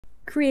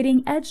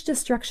Creating edge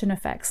destruction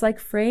effects like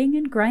fraying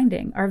and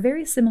grinding are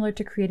very similar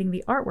to creating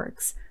the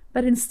artworks,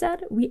 but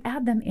instead we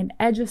add them in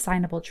edge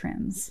assignable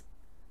trims.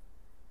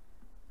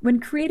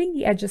 When creating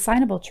the edge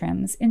assignable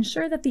trims,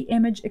 ensure that the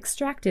image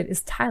extracted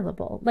is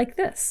tileable, like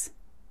this.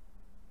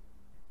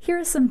 Here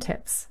are some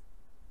tips.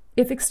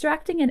 If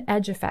extracting an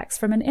edge effects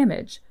from an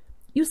image,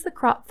 use the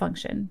crop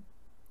function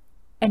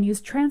and use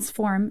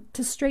transform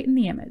to straighten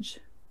the image.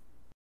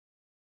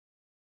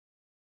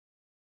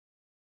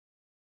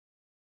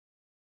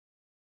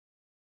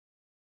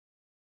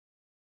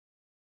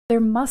 There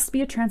must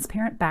be a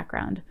transparent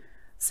background,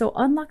 so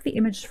unlock the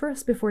image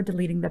first before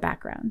deleting the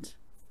background.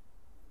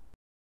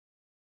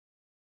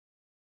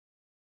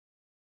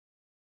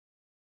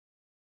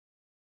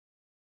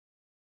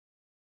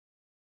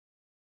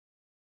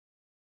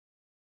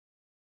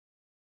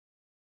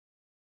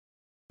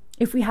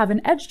 If we have an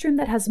edge trim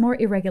that has more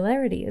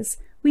irregularities,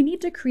 we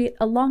need to create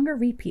a longer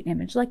repeat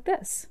image like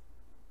this.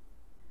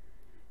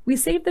 We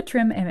save the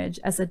trim image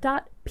as a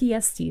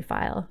 .pst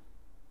file.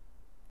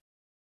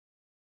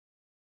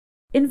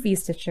 In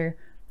VStitcher,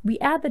 we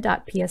add the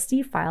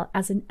 .pst file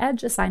as an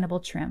edge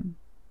assignable trim,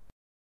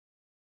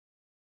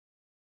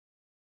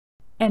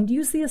 and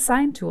use the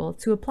Assign tool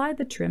to apply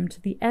the trim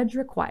to the edge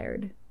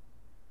required.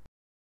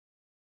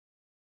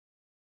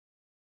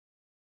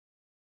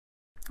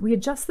 We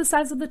adjust the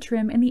size of the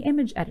trim in the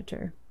image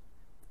editor.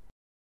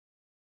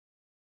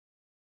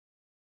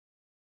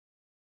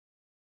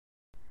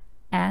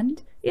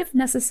 And, if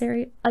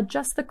necessary,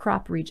 adjust the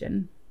crop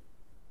region.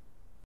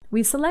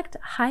 We select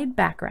Hide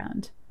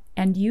Background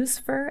and use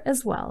Fur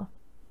as well.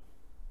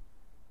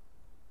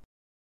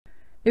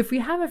 If we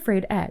have a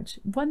frayed edge,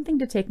 one thing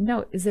to take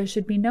note is there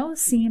should be no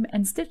seam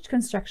and stitch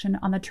construction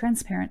on the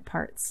transparent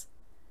parts.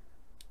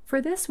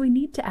 For this, we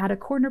need to add a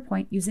corner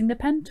point using the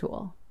pen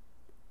tool.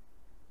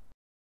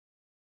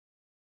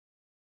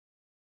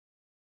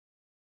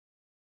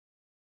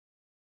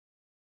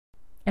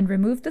 And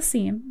remove the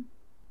seam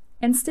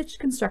and stitch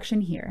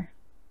construction here.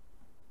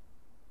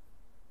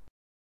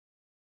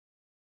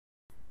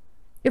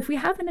 If we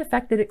have an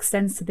effect that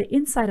extends to the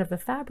inside of the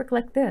fabric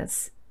like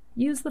this,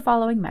 use the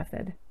following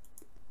method.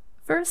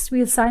 First,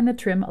 we assign the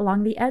trim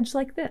along the edge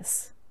like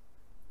this.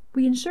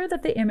 We ensure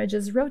that the image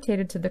is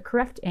rotated to the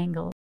correct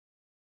angle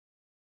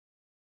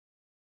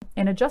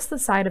and adjust the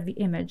side of the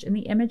image in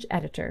the image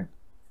editor.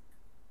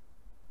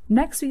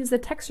 Next, we use the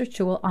texture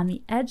tool on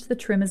the edge the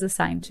trim is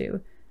assigned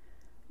to.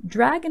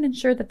 Drag and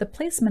ensure that the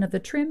placement of the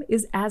trim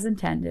is as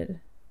intended.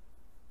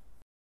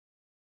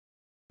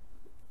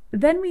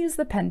 Then we use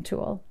the pen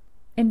tool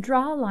and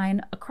draw a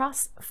line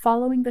across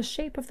following the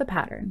shape of the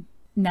pattern.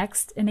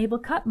 Next, enable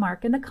Cut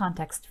Mark in the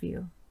context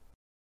view.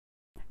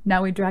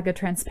 Now we drag a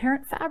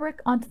transparent fabric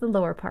onto the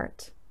lower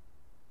part.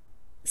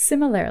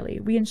 Similarly,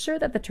 we ensure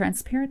that the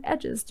transparent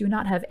edges do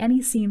not have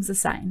any seams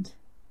assigned,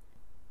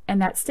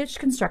 and that stitch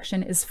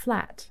construction is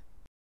flat.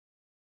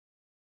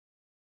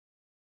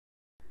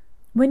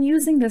 When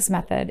using this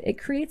method, it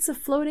creates a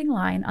floating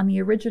line on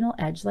the original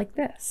edge like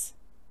this.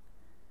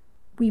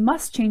 We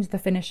must change the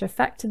finish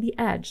effect to the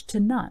edge to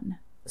none,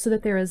 so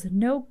that there is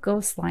no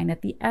ghost line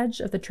at the edge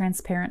of the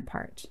transparent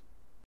part.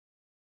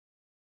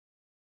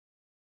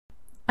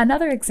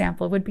 Another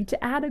example would be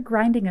to add a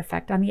grinding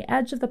effect on the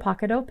edge of the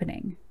pocket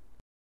opening.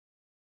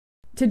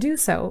 To do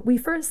so, we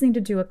first need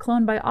to do a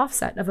clone by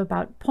offset of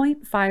about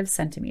 0.5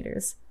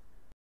 centimeters.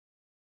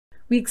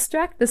 We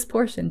extract this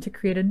portion to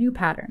create a new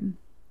pattern,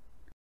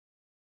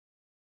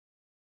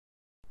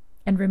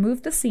 and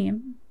remove the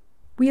seam.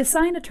 We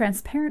assign a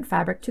transparent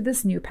fabric to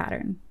this new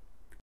pattern.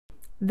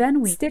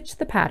 Then we stitch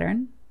the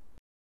pattern,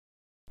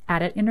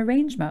 add it in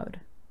arrange mode,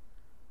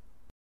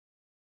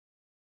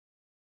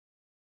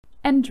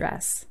 and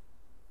dress.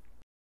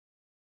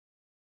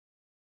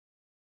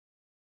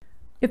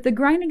 If the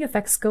grinding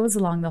effects goes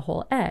along the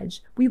whole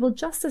edge, we will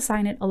just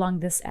assign it along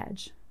this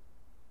edge.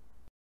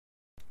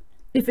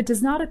 If it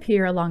does not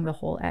appear along the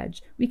whole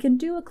edge, we can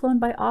do a clone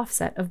by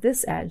offset of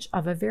this edge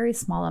of a very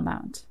small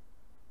amount.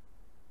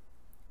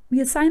 We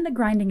assign the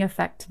grinding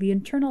effect to the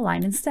internal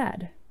line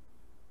instead.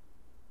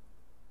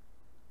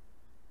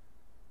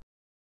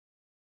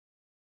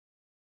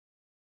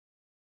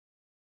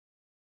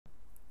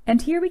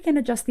 And here we can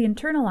adjust the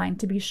internal line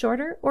to be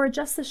shorter or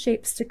adjust the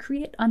shapes to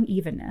create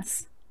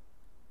unevenness.